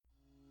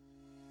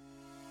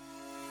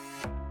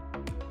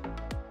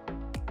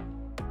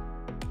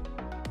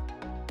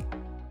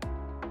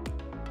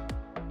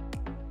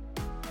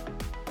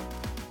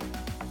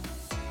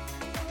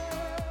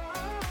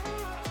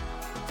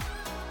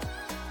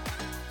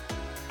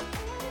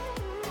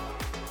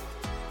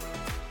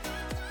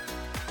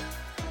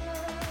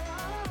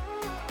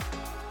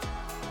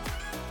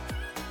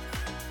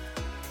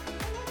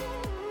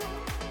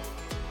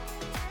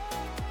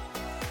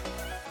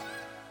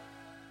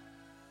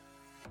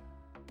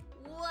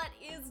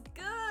is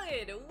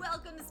good?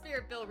 Welcome to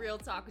Spirit-Filled Real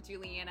Talk with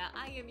Juliana.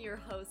 I am your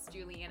host,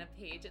 Juliana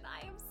Page, and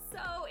I am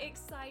so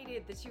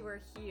excited that you are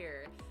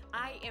here.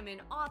 I am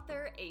an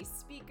author, a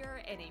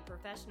speaker, and a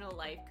professional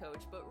life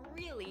coach, but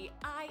really,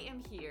 I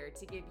am here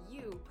to give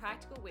you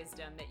practical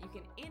wisdom that you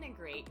can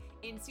integrate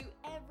into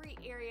every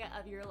area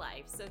of your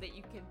life so that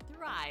you can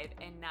thrive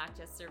and not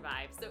just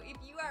survive. So if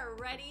you are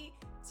ready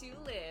to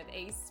live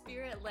a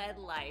spirit-led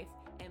life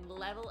and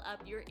level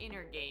up your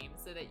inner game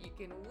so that you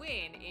can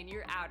win in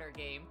your outer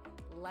game,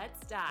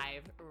 let's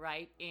dive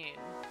right in.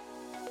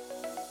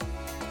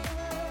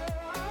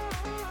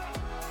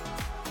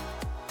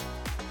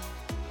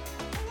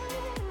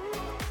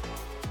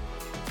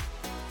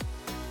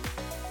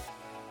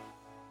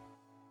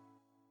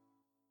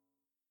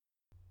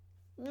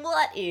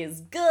 What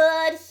is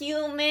good,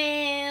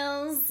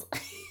 humans?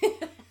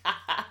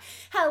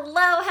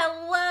 Hello.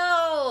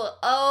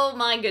 Oh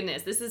my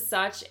goodness, this is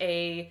such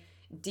a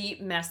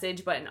deep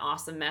message, but an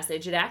awesome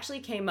message. It actually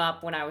came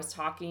up when I was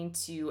talking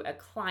to a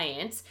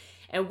client,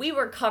 and we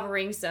were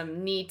covering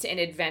some neat and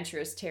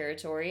adventurous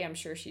territory. I'm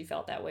sure she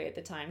felt that way at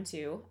the time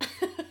too.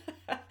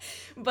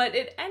 But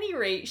at any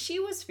rate, she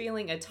was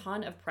feeling a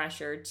ton of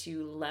pressure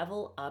to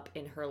level up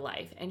in her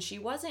life, and she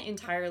wasn't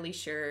entirely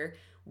sure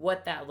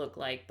what that looked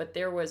like, but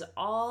there was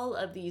all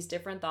of these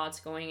different thoughts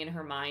going in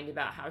her mind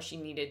about how she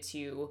needed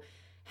to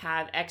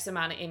have X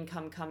amount of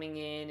income coming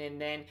in, and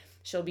then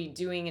she'll be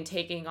doing and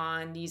taking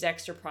on these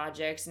extra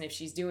projects, and if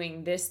she's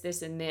doing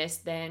this, and this,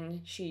 then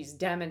she's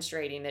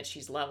demonstrating that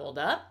she's leveled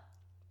up.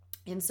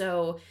 And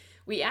so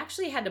we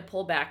actually had to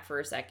pull back for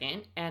a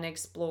second and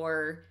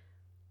explore,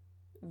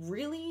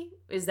 really,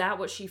 is that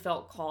what she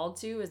felt called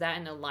to? Is that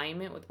in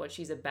alignment with what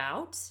she's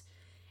about?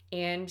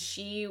 And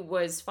she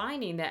was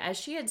finding that as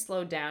she had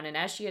slowed down and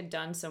as she had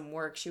done some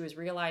work, she was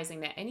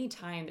realizing that any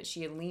time that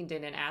she had leaned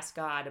in and asked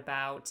God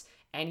about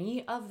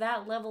any of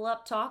that level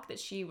up talk that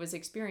she was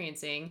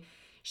experiencing,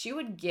 she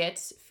would get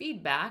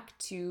feedback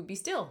to be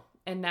still,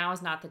 and now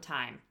is not the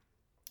time.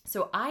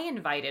 So I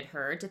invited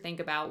her to think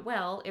about,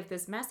 well, if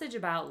this message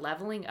about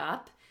leveling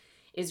up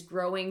is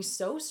growing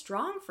so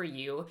strong for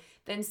you,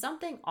 then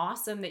something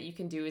awesome that you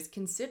can do is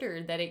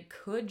consider that it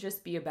could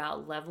just be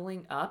about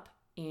leveling up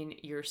in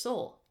your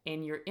soul,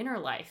 in your inner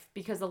life,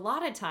 because a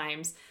lot of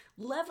times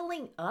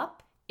leveling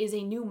up is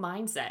a new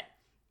mindset.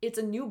 It's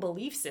a new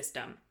belief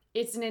system.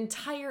 It's an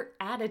entire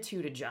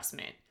attitude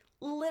adjustment,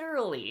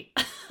 literally.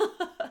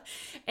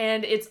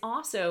 And it's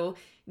also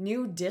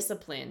new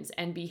disciplines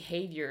and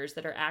behaviors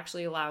that are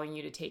actually allowing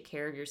you to take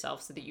care of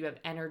yourself so that you have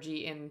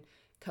energy and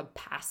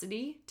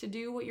capacity to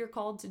do what you're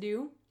called to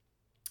do.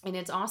 And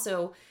it's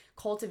also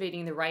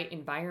cultivating the right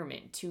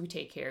environment to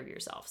take care of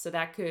yourself. So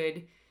that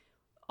could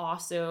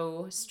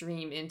also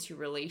stream into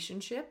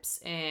relationships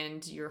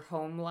and your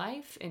home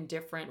life in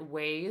different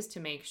ways to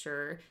make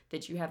sure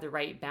that you have the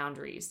right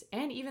boundaries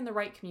and even the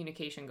right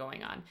communication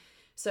going on.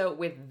 So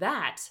with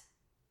that,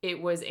 it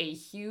was a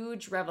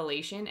huge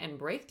revelation and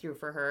breakthrough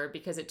for her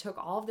because it took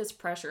all of this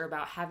pressure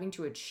about having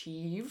to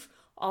achieve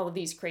all of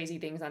these crazy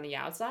things on the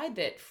outside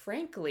that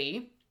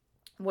frankly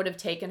would have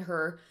taken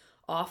her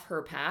off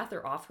her path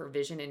or off her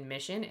vision and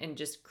mission and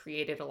just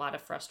created a lot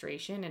of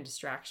frustration and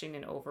distraction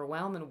and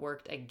overwhelm and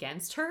worked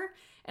against her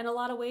in a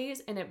lot of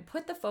ways. And it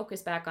put the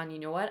focus back on, you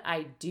know what,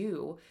 I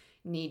do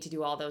need to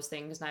do all those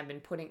things, and I've been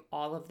putting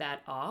all of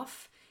that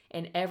off.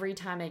 And every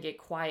time I get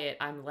quiet,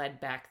 I'm led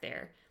back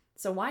there.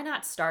 So why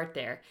not start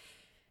there?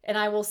 And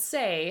I will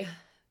say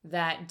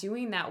that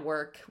doing that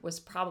work was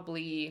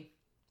probably,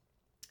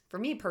 for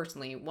me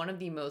personally, one of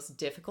the most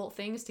difficult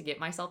things to get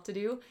myself to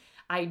do.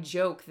 I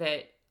joke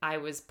that I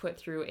was put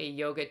through a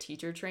yoga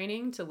teacher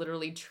training to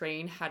literally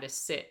train how to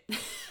sit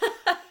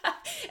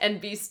and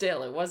be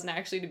still. It wasn't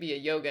actually to be a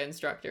yoga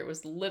instructor. It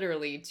was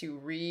literally to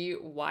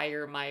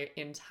rewire my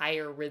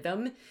entire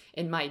rhythm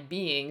in my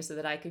being so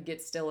that I could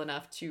get still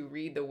enough to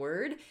read the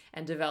word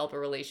and develop a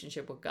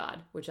relationship with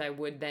God, which I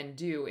would then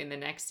do in the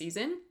next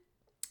season.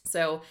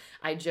 So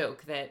I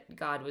joke that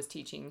God was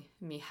teaching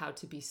me how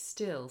to be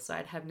still so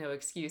I'd have no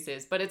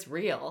excuses, but it's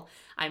real.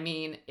 I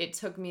mean, it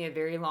took me a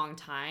very long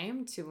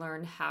time to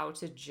learn how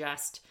to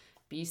just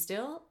be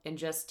still and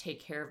just take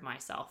care of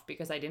myself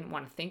because I didn't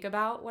want to think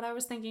about what I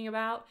was thinking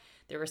about.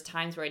 There was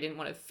times where I didn't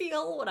want to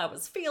feel what I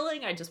was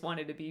feeling. I just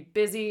wanted to be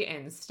busy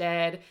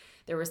instead.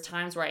 There was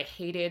times where I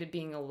hated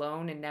being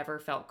alone and never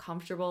felt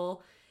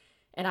comfortable.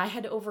 And I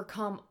had to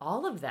overcome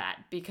all of that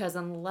because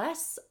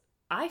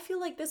I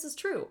feel like this is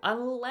true.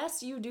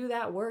 Unless you do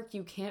that work,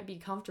 you can't be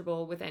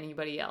comfortable with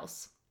anybody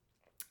else.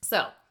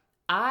 So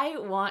I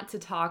want to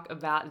talk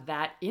about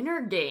that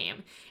inner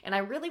game. And I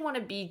really want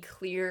to be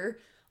clear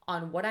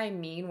on what I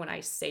mean when I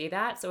say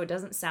that, so it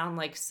doesn't sound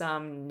like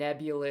some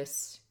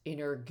nebulous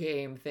inner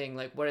game thing.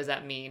 Like, what does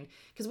that mean?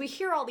 Because we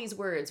hear all these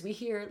words. We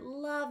hear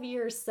love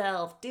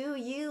yourself, do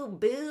you,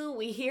 boo.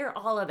 We hear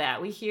all of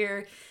that. We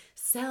hear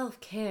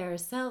self-care,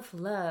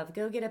 self-love,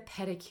 go get a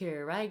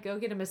pedicure, right? Go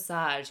get a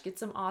massage, get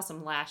some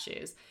awesome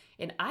lashes.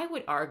 And I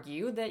would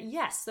argue that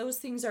yes, those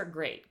things are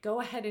great. Go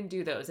ahead and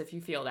do those if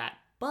you feel that.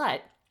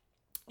 But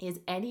is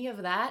any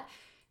of that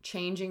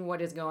changing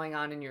what is going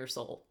on in your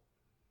soul?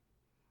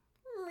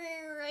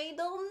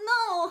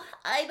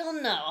 I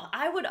don't know.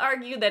 I would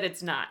argue that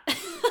it's not.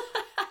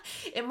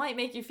 It might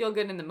make you feel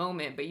good in the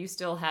moment, but you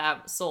still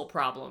have soul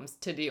problems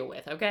to deal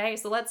with, okay?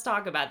 So let's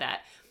talk about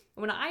that.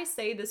 When I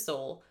say the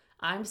soul,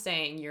 I'm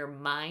saying your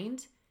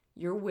mind,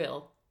 your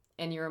will,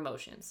 and your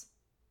emotions,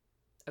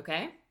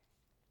 okay?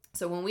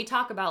 So when we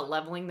talk about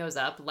leveling those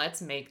up,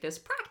 let's make this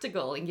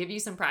practical and give you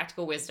some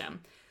practical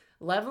wisdom.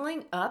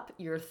 Leveling up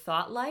your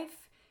thought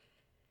life,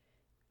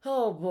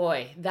 oh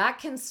boy, that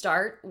can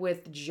start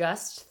with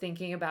just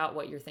thinking about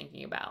what you're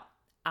thinking about.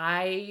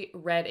 I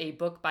read a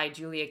book by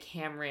Julia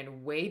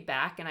Cameron way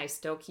back, and I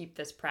still keep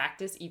this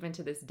practice even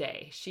to this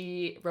day.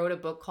 She wrote a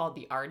book called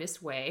The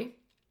Artist's Way,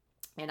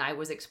 and I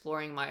was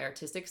exploring my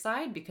artistic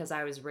side because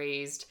I was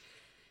raised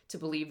to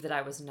believe that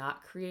I was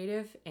not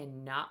creative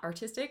and not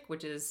artistic,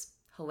 which is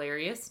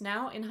hilarious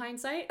now in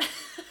hindsight.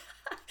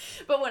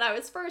 But when I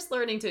was first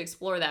learning to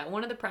explore that,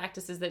 one of the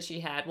practices that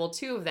she had, well,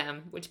 two of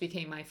them, which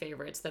became my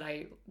favorites that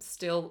I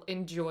still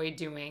enjoy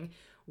doing.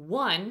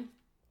 One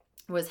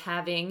was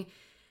having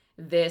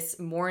this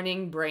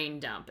morning brain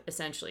dump,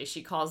 essentially.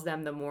 She calls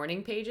them the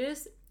morning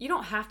pages. You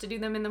don't have to do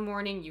them in the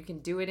morning. You can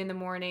do it in the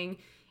morning,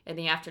 in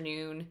the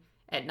afternoon,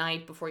 at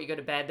night before you go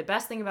to bed. The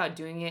best thing about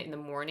doing it in the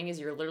morning is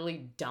you're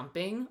literally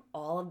dumping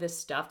all of this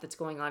stuff that's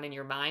going on in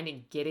your mind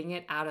and getting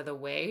it out of the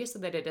way so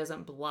that it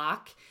doesn't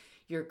block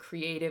your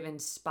creative,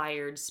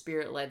 inspired,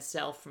 spirit-led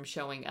self from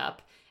showing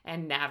up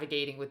and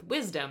navigating with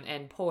wisdom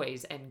and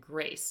poise and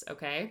grace,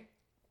 okay?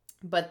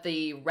 But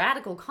the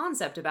radical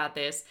concept about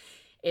this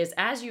is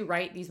as you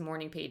write these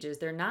morning pages,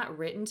 they're not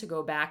written to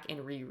go back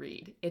and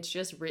reread. It's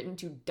just written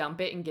to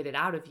dump it and get it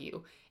out of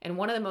you. And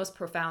one of the most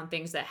profound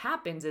things that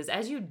happens is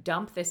as you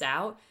dump this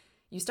out,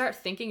 you start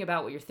thinking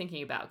about what you're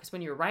thinking about. Because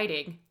when you're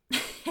writing,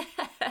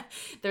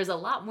 there's a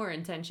lot more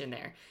intention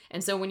there.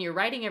 And so when you're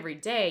writing every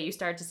day, you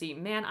start to see,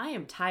 man, I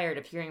am tired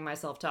of hearing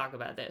myself talk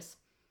about this.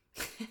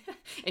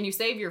 And you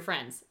save your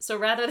friends. So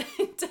rather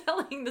than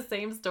telling the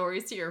same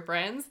stories to your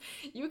friends,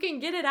 you can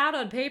get it out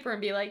on paper and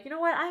be like, you know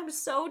what? I'm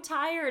so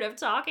tired of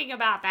talking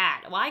about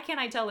that. Why can't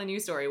I tell a new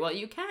story? Well,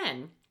 you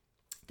can.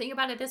 Think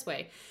about it this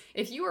way.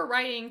 If you are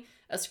writing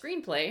a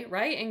screenplay,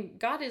 right? And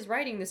God is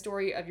writing the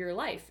story of your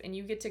life and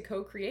you get to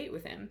co-create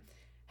with him.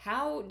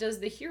 How does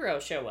the hero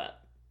show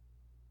up?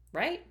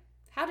 Right?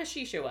 How does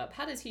she show up?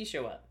 How does he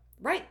show up?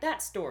 Write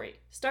that story.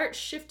 Start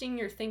shifting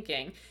your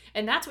thinking.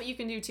 And that's what you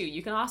can do too.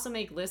 You can also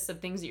make lists of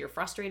things that you're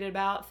frustrated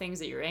about, things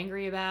that you're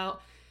angry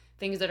about,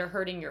 things that are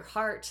hurting your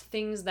heart,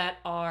 things that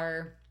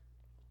are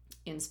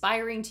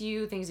inspiring to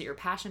you, things that you're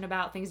passionate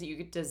about, things that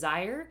you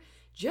desire,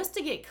 just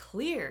to get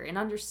clear and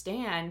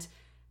understand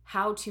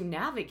how to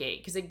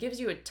navigate, because it gives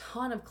you a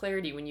ton of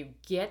clarity when you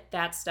get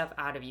that stuff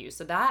out of you.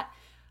 So that,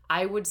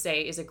 I would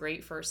say, is a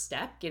great first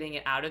step, getting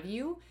it out of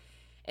you.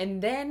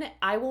 And then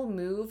I will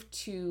move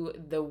to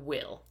the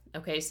will.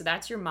 Okay, so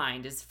that's your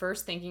mind, is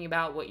first thinking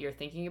about what you're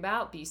thinking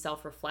about. Be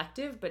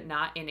self-reflective, but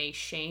not in a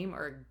shame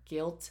or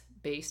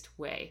guilt-based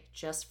way,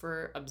 just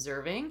for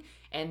observing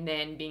and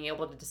then being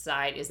able to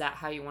decide, is that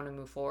how you want to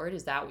move forward?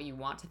 Is that what you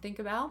want to think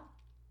about?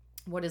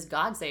 What does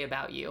God say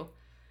about you?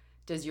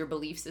 Does your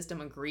belief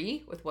system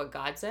agree with what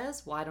God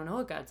says? Well, I don't know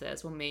what God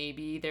says. Well,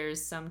 maybe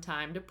there's some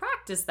time to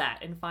practice that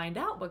and find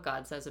out what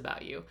God says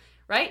about you,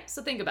 right?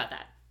 So think about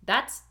that.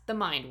 That's the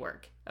mind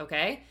work,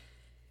 okay?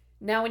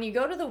 Now, when you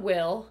go to the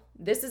will,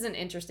 this is an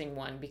interesting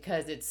one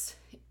because it's,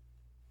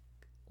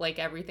 like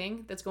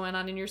everything that's going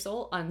on in your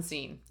soul,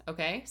 unseen,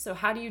 okay? So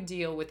how do you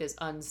deal with this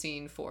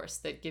unseen force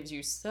that gives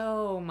you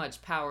so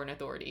much power and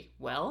authority?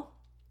 Well,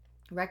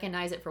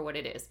 recognize it for what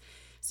it is.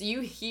 So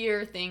you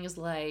hear things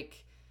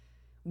like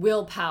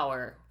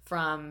willpower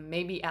from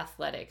maybe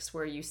athletics,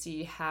 where you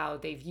see how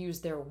they've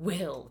used their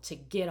will to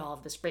get all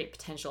of this great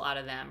potential out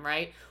of them,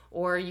 right?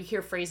 Or you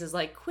hear phrases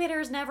like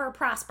quitters never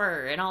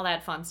prosper and all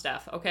that fun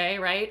stuff, okay,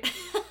 right?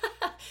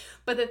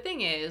 But the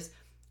thing is,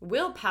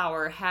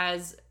 willpower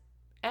has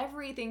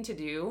everything to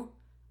do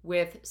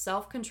with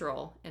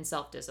self-control and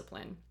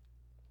self-discipline.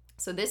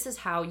 So this is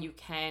how you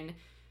can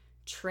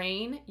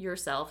train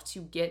yourself to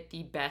get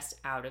the best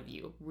out of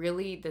you.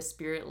 Really the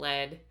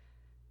spirit-led,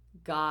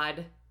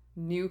 God,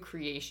 new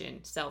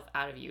creation self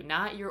out of you.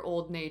 Not your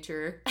old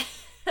nature,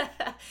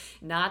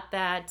 not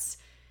that,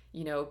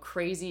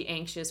 crazy,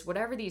 anxious,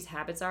 whatever these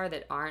habits are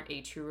that aren't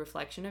a true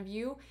reflection of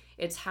you.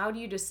 It's how do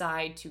you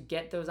decide to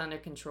get those under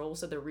control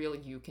so the real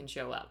you can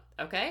show up,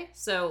 okay?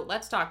 So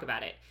let's talk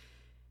about it.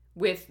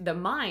 With the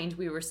mind,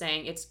 we were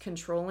saying it's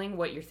controlling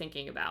what you're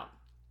thinking about.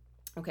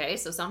 Okay,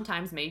 so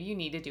sometimes maybe you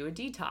need to do a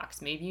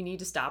detox. Maybe you need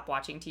to stop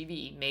watching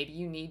TV. Maybe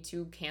you need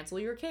to cancel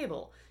your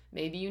cable.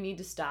 Maybe you need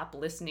to stop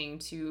listening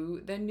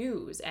to the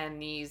news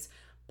and these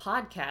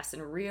podcasts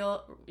and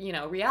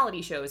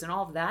reality shows and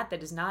all of that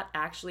is not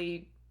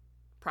actually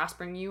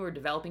prospering you or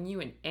developing you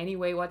in any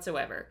way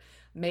whatsoever.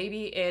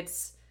 Maybe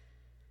it's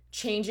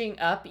changing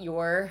up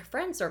your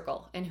friend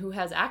circle and who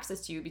has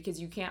access to you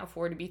because you can't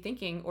afford to be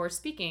thinking or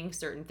speaking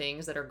certain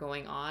things that are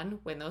going on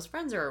when those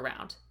friends are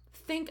around.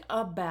 Think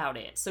about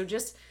it. So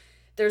just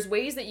there's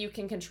ways that you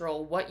can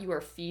control what you are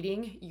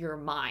feeding your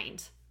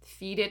mind.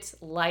 Feed it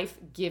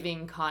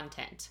life-giving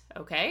content,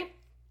 okay?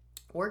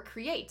 Or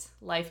create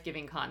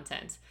life-giving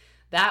content.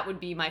 That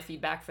would be my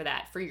feedback for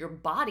that. For your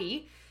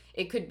body,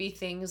 it could be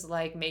things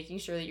like making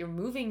sure that you're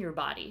moving your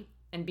body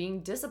and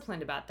being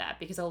disciplined about that,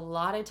 because a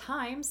lot of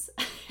times,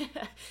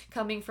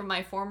 coming from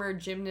my former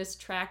gymnast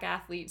track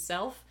athlete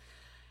self,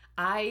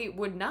 I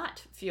would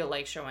not feel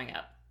like showing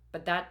up,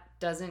 but that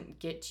doesn't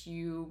get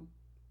you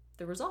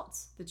the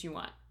results that you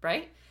want,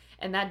 right?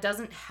 And that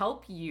doesn't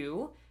help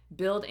you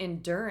build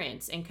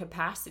endurance and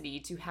capacity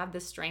to have the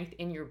strength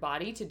in your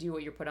body to do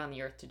what you're put on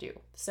the earth to do.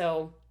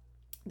 So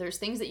there's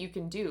things that you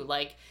can do,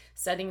 like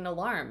setting an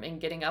alarm and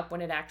getting up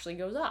when it actually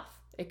goes off.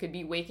 It could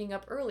be waking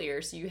up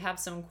earlier so you have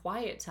some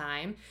quiet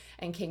time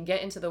and can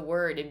get into the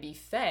word and be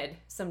fed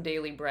some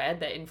daily bread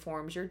that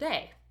informs your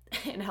day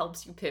and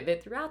helps you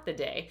pivot throughout the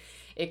day.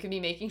 It could be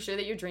making sure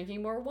that you're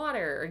drinking more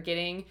water or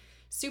getting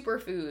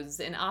superfoods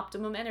and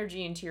optimum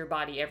energy into your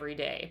body every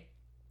day.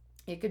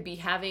 It could be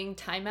having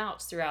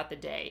timeouts throughout the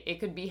day. It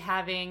could be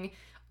having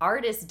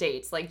artist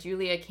dates like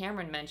Julia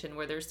Cameron mentioned,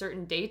 where there's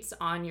certain dates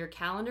on your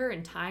calendar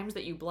and times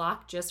that you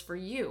block just for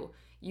you.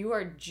 You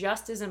are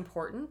just as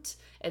important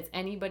as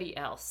anybody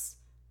else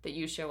that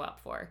you show up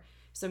for.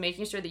 So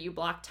making sure that you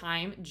block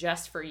time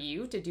just for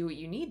you to do what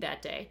you need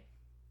that day.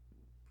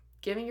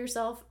 Giving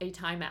yourself a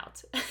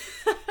timeout.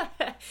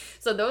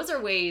 So those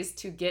are ways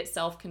to get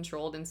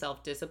self-controlled and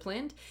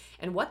self-disciplined.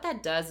 And what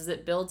that does is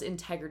it builds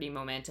integrity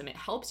momentum. It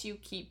helps you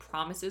keep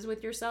promises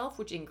with yourself,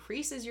 which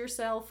increases your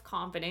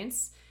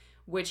self-confidence,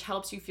 which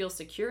helps you feel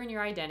secure in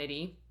your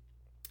identity.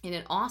 And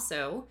it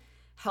also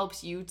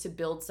helps you to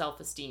build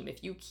self-esteem.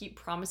 If you keep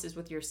promises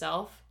with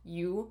yourself,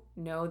 you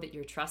know that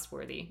you're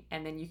trustworthy.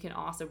 And then you can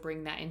also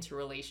bring that into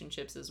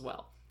relationships as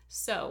well.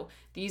 So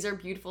these are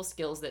beautiful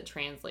skills that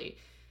translate.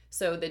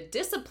 So the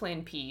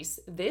discipline piece,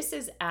 this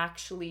is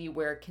actually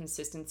where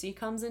consistency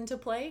comes into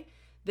play.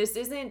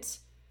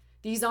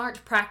 These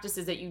aren't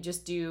practices that you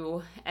just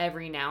do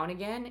every now and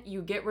again.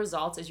 You get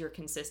results as you're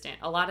consistent.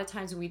 A lot of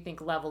times when we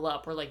think level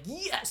up, we're like,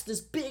 yes, this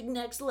big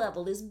next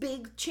level, this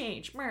big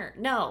change.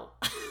 No.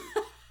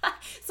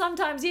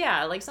 Sometimes,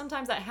 yeah,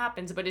 sometimes that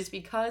happens, but it's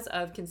because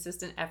of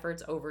consistent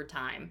efforts over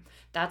time.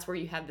 That's where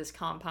you have this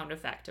compound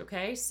effect,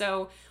 okay?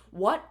 So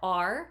what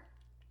are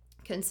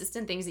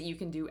consistent things that you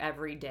can do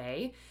every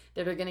day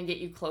that are going to get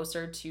you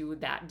closer to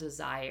that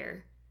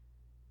desire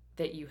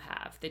that you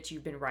have, that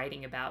you've been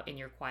writing about in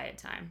your quiet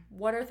time?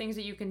 What are things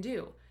that you can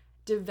do?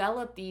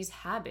 Develop these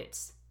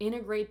habits,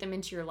 integrate them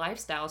into your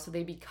lifestyle so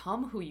they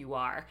become who you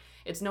are.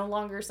 It's no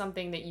longer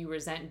something that you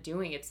resent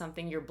doing. It's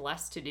something you're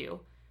blessed to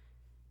do.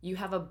 You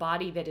have a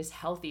body that is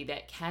healthy,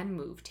 that can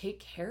move. Take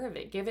care of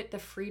it. Give it the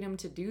freedom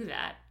to do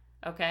that,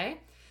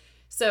 okay?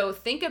 So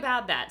think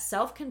about that.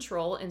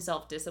 Self-control and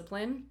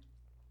self-discipline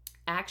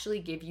actually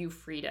give you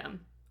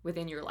freedom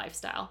within your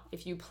lifestyle.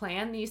 If you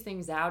plan these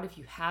things out, if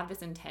you have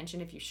this intention,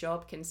 if you show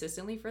up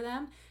consistently for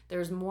them,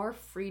 there's more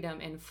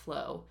freedom and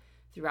flow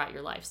throughout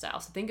your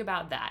lifestyle. So think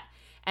about that.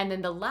 And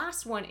then the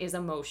last one is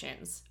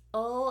emotions.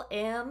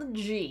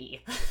 OMG.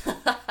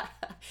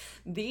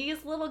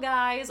 These little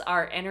guys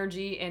are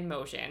energy in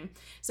motion.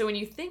 So when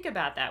you think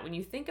about that, when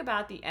you think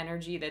about the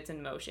energy that's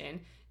in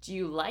motion, do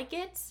you like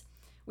it?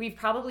 We've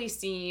probably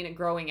seen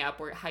growing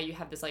up how you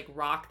have this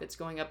rock that's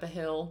going up a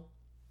hill,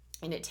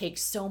 and it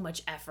takes so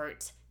much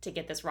effort to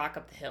get this rock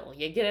up the hill.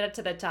 You get it up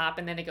to the top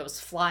and then it goes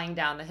flying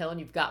down the hill and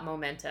you've got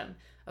momentum.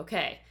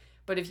 Okay,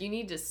 but if you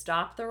need to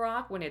stop the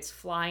rock when it's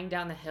flying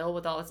down the hill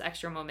with all its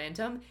extra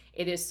momentum,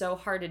 it is so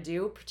hard to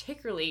do,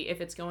 particularly if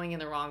it's going in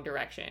the wrong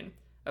direction,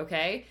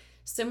 okay?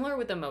 Similar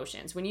with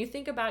emotions. When you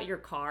think about your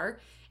car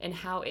and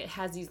how it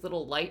has these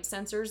little light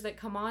sensors that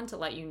come on to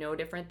let you know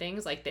different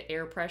things, like the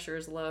air pressure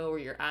is low or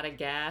you're out of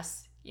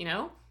gas,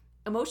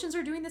 emotions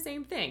are doing the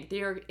same thing.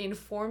 They are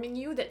informing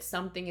you that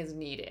something is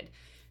needed.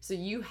 So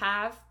you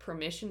have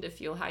permission to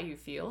feel how you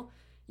feel.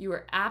 You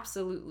are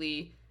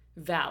absolutely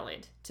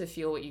valid to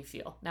feel what you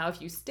feel. Now, if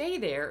you stay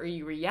there or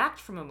you react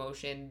from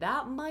emotion,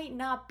 that might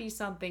not be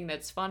something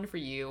that's fun for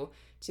you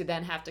to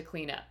then have to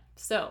clean up.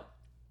 So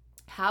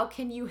how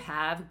can you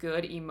have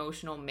good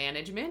emotional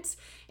management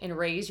and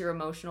raise your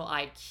emotional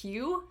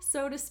IQ,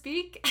 so to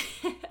speak?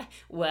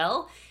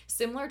 Well,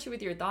 similar to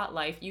with your thought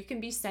life, you can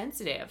be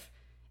sensitive.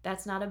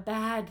 That's not a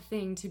bad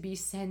thing to be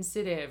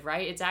sensitive,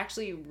 right? It's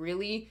actually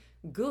really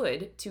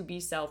good to be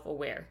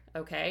self-aware,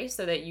 okay?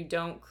 So that you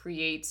don't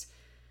create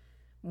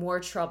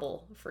more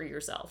trouble for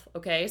yourself,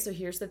 okay? So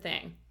here's the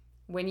thing.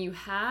 When you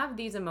have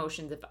these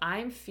emotions, if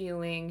I'm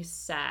feeling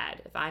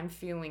sad, if I'm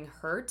feeling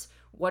hurt,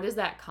 what is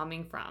that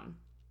coming from?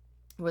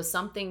 Was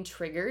something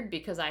triggered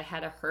because I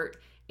had a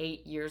hurt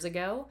 8 years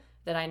ago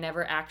that I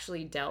never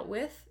actually dealt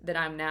with, that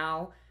I'm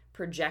now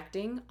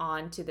projecting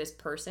onto this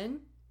person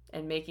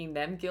and making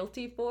them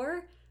guilty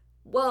for?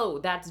 Whoa,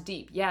 that's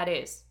deep. Yeah, it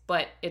is,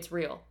 but it's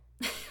real.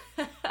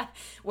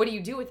 What do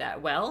you do with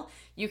that? Well,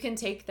 you can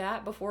take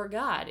that before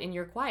God in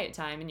your quiet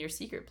time, in your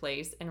secret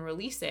place, and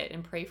release it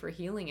and pray for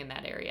healing in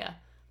that area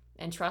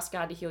and trust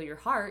God to heal your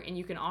heart. And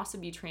you can also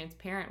be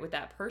transparent with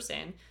that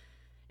person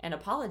and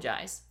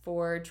apologize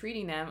for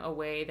treating them a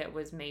way that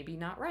was maybe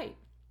not right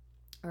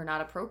or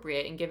not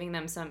appropriate, and giving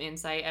them some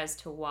insight as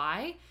to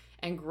why,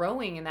 and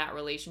growing in that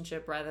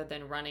relationship rather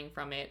than running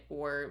from it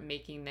or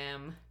making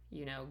them,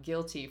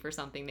 guilty for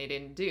something they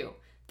didn't do.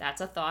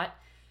 That's a thought.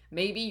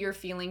 Maybe you're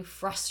feeling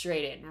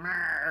frustrated,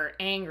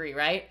 angry,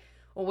 right?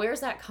 Well, where's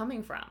that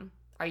coming from?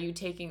 Are you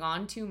taking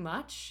on too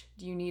much?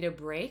 Do you need a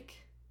break?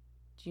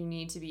 Do you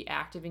need to be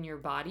active in your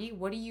body?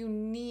 What do you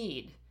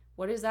need?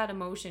 What is that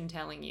emotion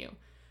telling you?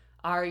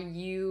 Are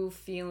you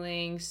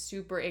feeling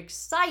super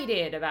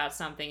excited about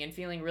something and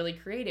feeling really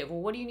creative?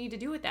 Well, what do you need to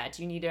do with that?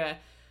 Do you need to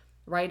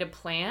write a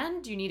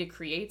plan? Do you need to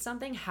create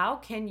something? How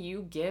can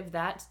you give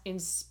that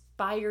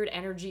inspired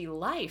energy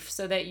life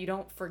so that you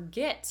don't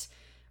forget,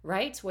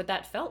 right, what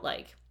that felt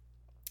like,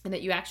 and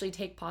that you actually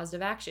take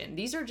positive action?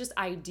 These are just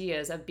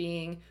ideas of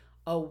being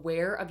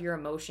aware of your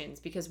emotions,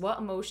 because what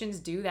emotions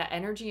do, that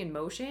energy in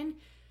motion,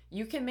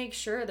 you can make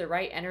sure the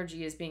right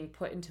energy is being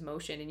put into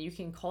motion, and you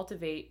can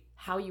cultivate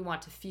how you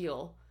want to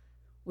feel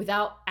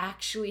without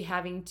actually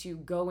having to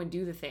go and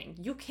do the thing.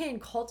 You can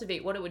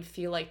cultivate what it would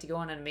feel like to go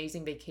on an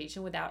amazing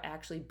vacation without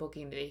actually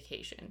booking the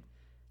vacation.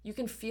 You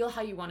can feel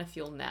how you want to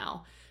feel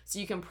now. So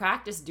you can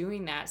practice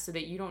doing that so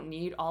that you don't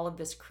need all of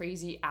this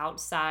crazy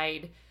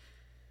outside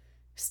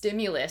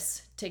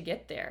stimulus to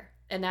get there.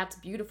 And that's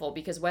beautiful,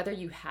 because whether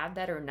you have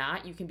that or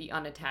not, you can be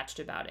unattached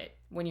about it.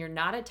 When you're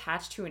not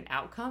attached to an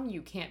outcome,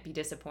 you can't be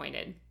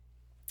disappointed,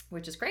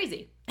 which is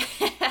crazy.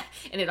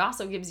 And it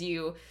also gives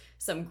you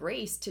some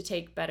grace to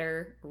take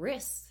better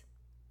risks.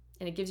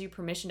 And it gives you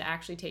permission to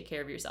actually take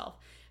care of yourself.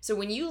 So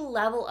when you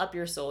level up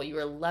your soul, you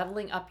are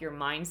leveling up your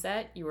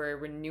mindset, you are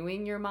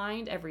renewing your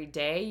mind every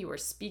day, you are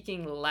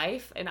speaking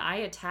life. And I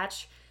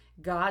attach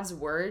God's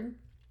word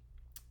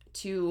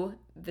to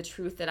the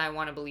truth that I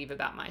want to believe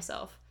about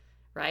myself,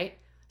 right?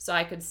 So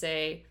I could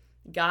say,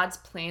 God's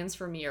plans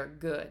for me are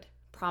good,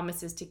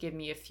 promises to give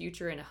me a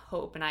future and a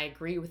hope. And I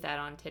agree with that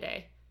on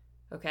today.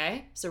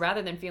 Okay? So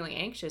rather than feeling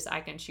anxious,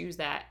 I can choose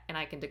that and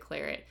I can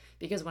declare it.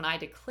 Because when I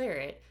declare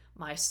it,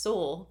 my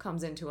soul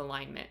comes into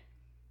alignment.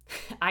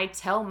 I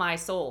tell my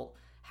soul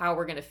how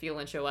we're going to feel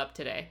and show up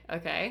today.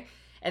 Okay?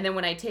 And then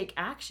when I take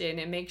action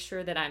and make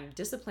sure that I'm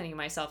disciplining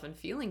myself and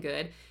feeling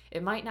good,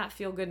 it might not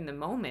feel good in the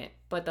moment,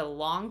 but the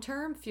long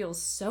term feels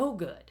so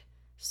good.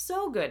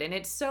 So good. And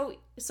it's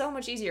so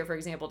much easier, for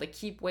example, to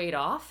keep weight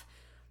off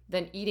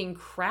than eating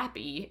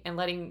crappy and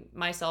letting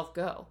myself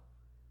go.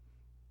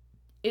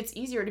 It's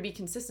easier to be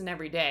consistent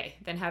every day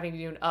than having to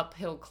do an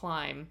uphill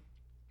climb.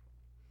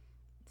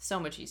 So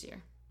much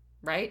easier,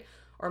 right?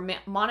 Or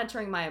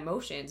monitoring my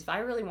emotions. If I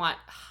really want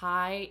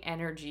high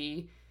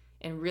energy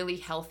and really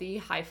healthy,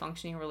 high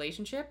functioning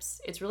relationships,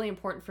 it's really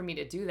important for me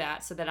to do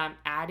that so that I'm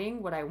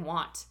adding what I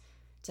want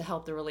to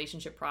help the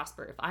relationship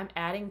prosper. If I'm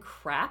adding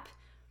crap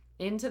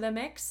into the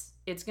mix,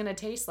 it's going to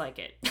taste like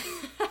it.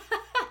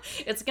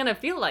 It's going to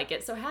feel like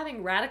it. So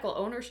having radical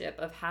ownership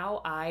of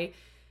how I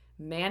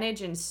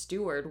manage and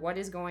steward what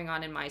is going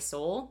on in my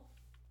soul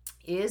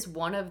is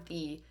one of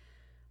the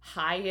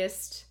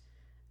highest,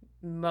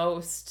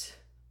 most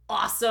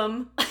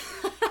awesome,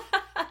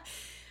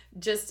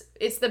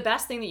 it's the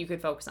best thing that you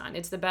could focus on.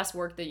 It's the best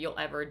work that you'll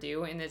ever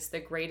do, and it's the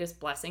greatest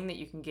blessing that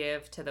you can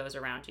give to those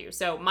around you.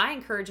 So my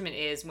encouragement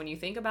is, when you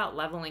think about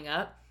leveling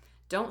up,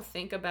 don't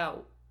think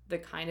about the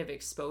kind of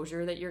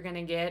exposure that you're going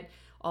to get,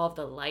 all of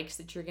the likes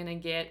that you're going to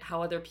get,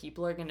 how other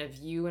people are going to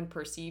view and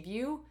perceive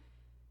you.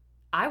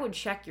 I would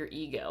check your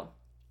ego,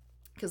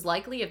 because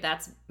likely if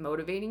that's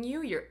motivating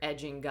you, you're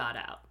edging God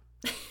out.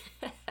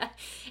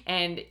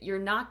 And you're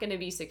not going to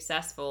be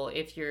successful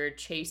if you're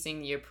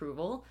chasing the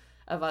approval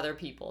of other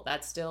people.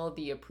 That's still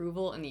the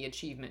approval and the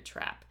achievement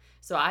trap.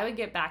 So I would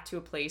get back to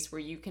a place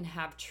where you can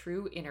have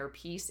true inner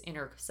peace,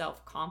 inner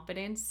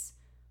self-confidence,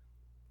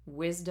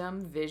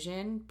 wisdom,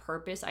 vision,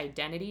 purpose,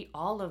 identity.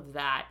 All of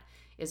that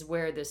is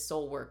where this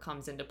soul work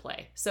comes into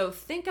play. So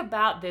think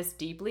about this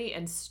deeply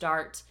and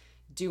start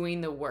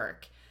doing the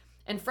work.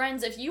 And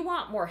friends, if you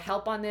want more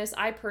help on this,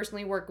 I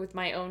personally work with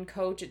my own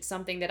coach. It's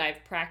something that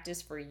I've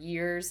practiced for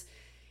years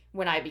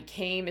when I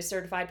became a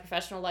certified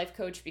professional life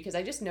coach, because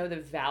I just know the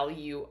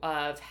value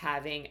of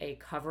having a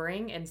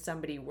covering and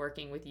somebody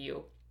working with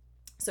you.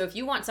 So if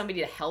you want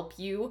somebody to help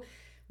you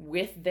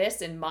with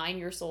this and mine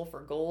your soul for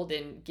gold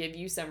and give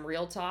you some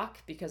real talk,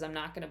 because I'm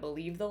not going to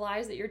believe the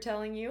lies that you're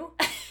telling you,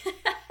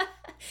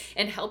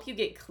 and help you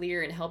get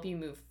clear and help you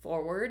move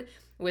forward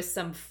with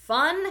some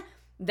fun,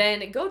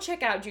 then go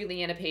check out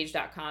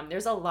juliannapage.com.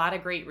 There's a lot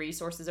of great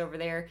resources over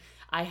there.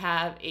 I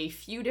have a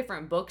few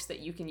different books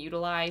that you can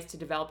utilize to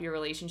develop your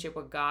relationship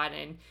with God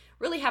and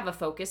really have a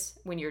focus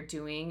when you're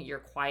doing your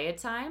quiet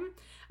time.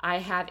 I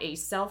have a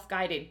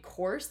self-guided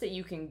course that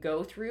you can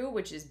go through,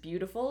 which is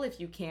beautiful if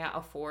you can't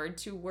afford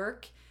to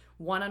work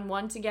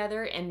one-on-one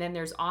together. And then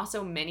there's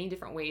also many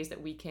different ways that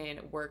we can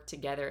work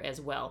together as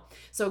well.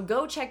 So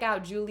go check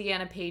out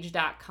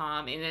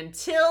juliannapage.com. And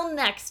until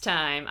next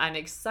time, I'm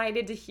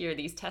excited to hear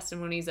these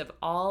testimonies of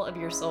all of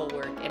your soul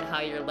work and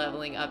how you're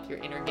leveling up your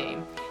inner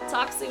game.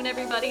 Talk soon,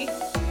 everybody.